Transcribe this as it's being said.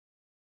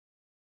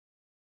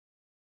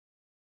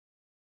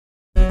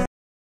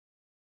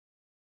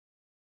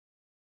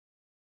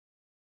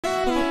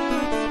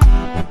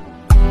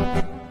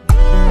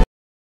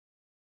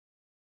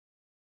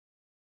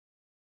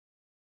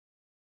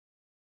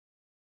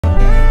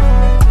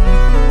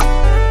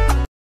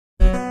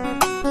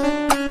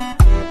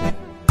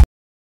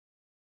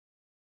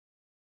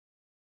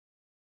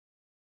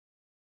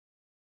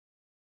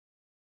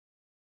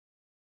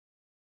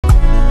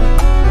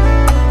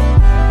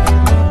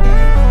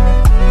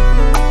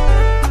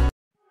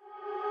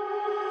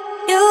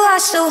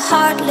so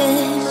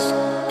heartless,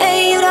 and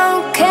you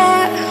don't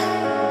care.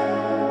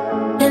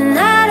 And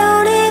I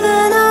don't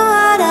even know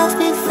what I've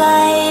been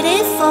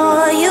fighting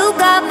for. You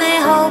got me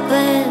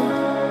hoping,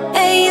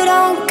 and you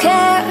don't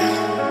care.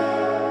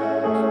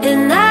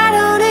 And I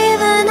don't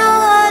even know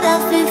what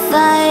I've been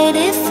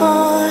fighting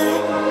for.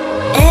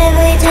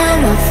 Every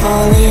time I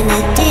fall in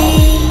the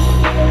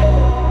deep,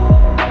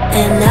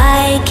 and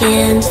I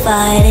can't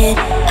fight it,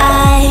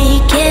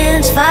 I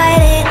can't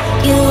fight it.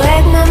 You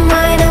wreck my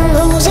mind, I'm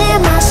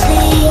losing my sleep.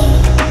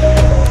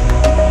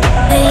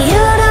 And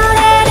you know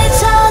that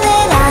it's all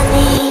that I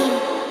need,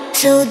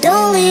 so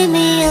don't leave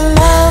me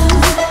alone.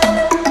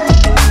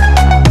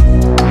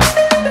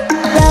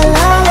 La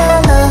la la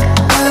la,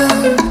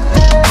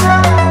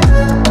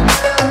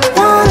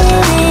 don't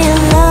leave me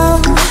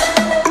alone.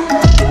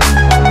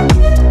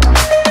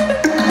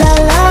 La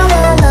la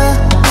la la,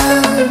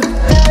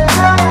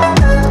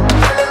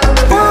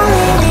 don't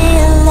leave me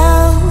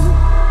alone.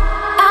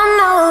 I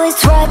know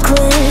it's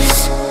reckless,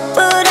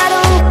 but I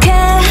don't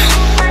care.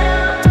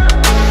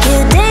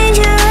 You're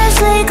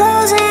dangerously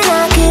close and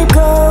I keep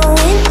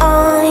going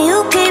on. You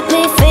keep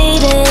me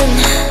fading,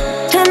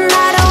 and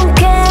I don't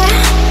care.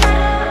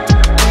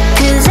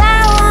 'Cause I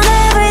want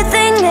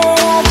everything that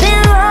I've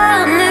been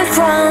running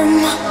from.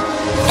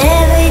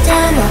 Every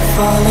time I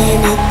fall in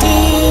the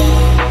deep,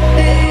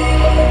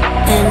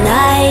 and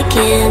I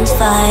can't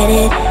fight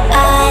it,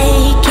 I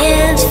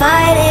can't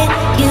fight it.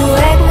 You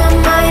wreck my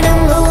mind,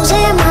 I'm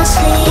losing my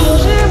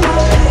sleep.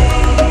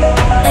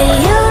 And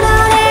you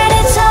know that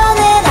it's all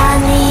that I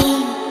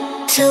need,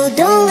 so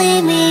don't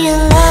leave me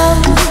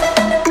alone.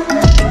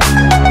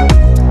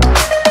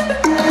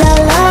 La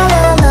la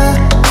la la,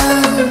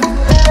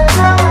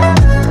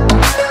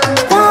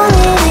 don't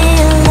leave me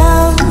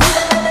alone.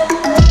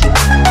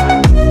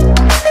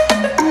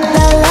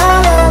 La la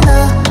la la,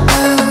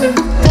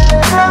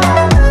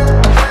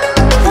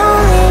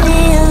 don't leave me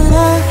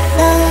alone.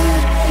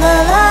 La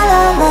la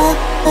la la,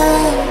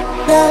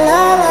 la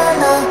la la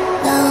la,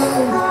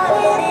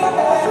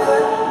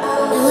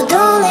 no,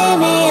 don't leave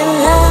me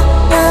alone.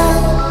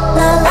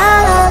 La la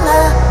la la,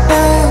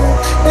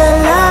 la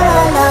la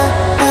la la,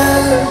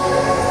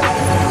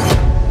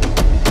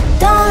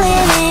 don't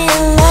leave me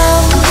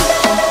alone.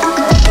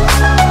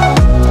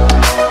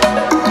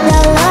 La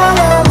la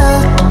la la,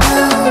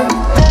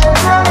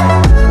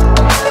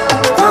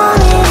 don't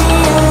leave me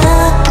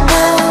alone.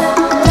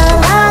 La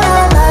la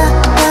la la,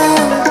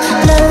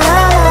 la la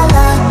la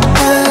la,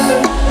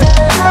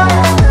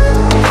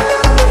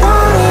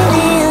 don't leave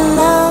me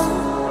alone.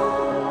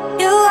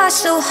 You are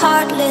so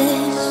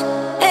heartless,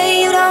 and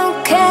you don't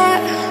care.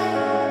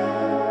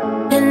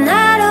 And I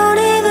don't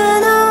even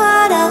know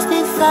what I've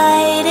been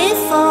fighting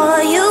for.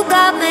 You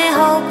got me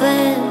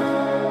hoping,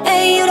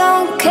 and you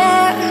don't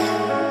care.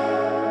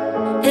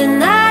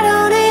 And I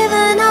don't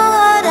even know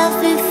what I've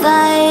been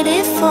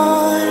fighting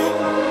for.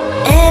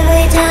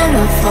 Every time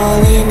I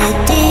fall in the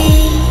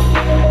deep,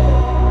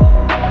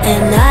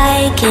 and I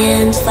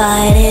can't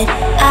fight it,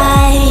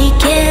 I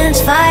can't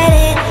fight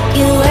it.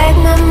 You wreck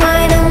my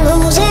mind, I'm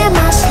losing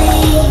my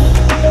sleep.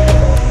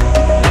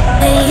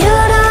 And you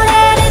know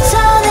that it's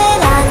all that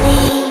I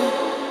need,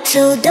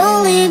 so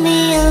don't leave me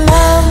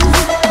alone.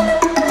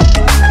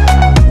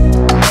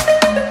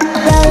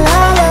 La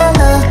la la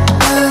la,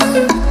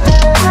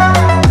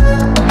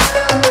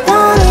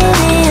 don't leave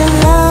me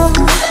alone.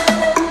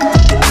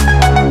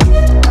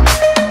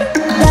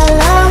 La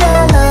la la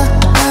la,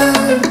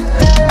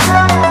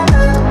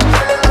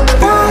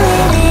 don't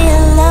leave me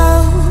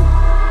alone.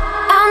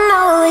 I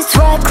know it's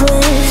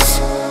reckless,